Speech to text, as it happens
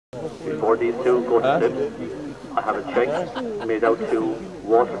Before these two go to slips, I have a check made out to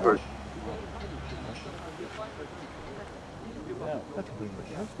Waterford.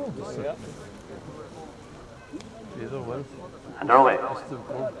 And they're away.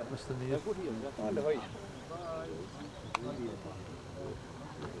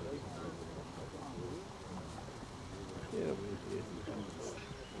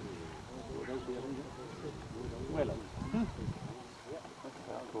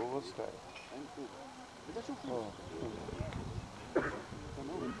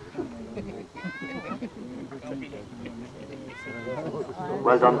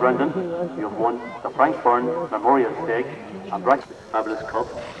 Well done, Brendan. You have won the Frank Byrne Memorial Stake and Bright Fabulous Cup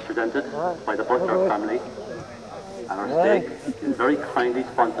presented by the Butler family. And our stake is very kindly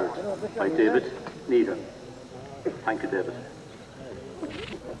sponsored by David Needham. Thank you, David.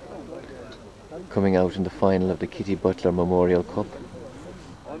 Coming out in the final of the Kitty Butler Memorial Cup,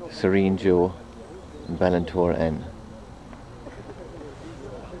 Serene Joe and Ballantor Ann.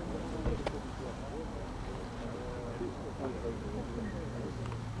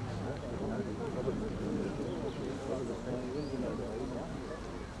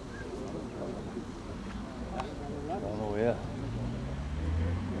 Oh yeah.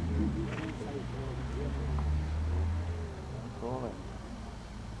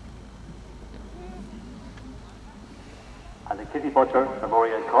 And the Kitty Butler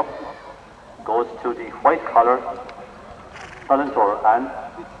Memorial Cup goes to the white collar Ballantor Ann,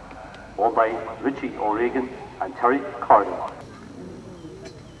 won by Richie O'Regan and Terry Corden.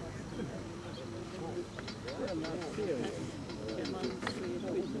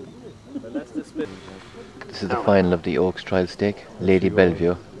 This is the final of the Oaks Trial Stake, Lady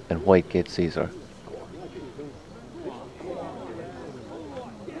Bellevue and Whitegate Caesar.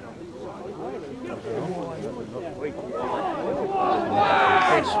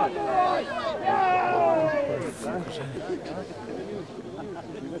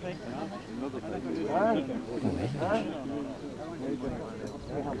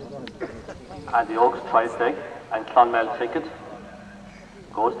 And the Oaks Trial Stake and Clonmel ticket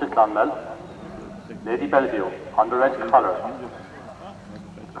goes to Clonmel. Lady Bellevue on the red collar.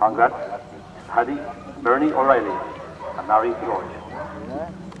 Congrats to Paddy, Bernie O'Reilly and Mary George.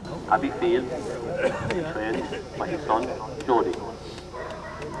 Abbey Field, trained by his son Jody.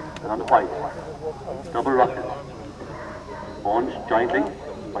 And on the white, double rocket, owned jointly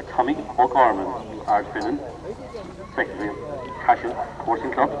by Tommy O'Gorman, Ardfinnan, Secretary of Cashel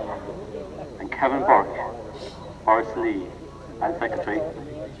Coursing Club, and Kevin Burke, Boris Lee, and Secretary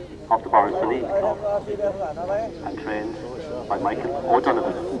of the Boris Lee Club, and trained by Michael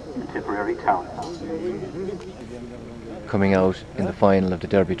O'Donovan in Tipperary Town. Coming out in the final of the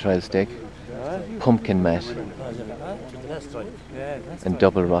Derby Trial Stake, Pumpkin Mat and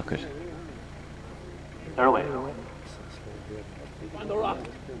Double Rocket. They're away.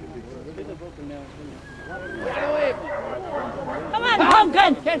 Come on,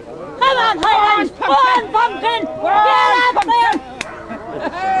 Pumpkin! Come on, Highlands! Go on, Pumpkin! Get up there!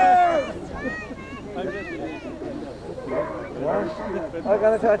 I'm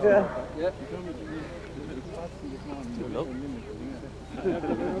gonna touch it. Yep.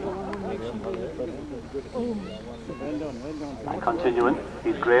 And continuing,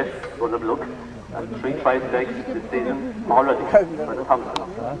 he's great run of luck, and 3 trial stakes this season already for the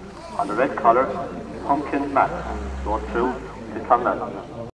Thompsons. On the red collar, Pumpkin Mat goes through to Clonmel.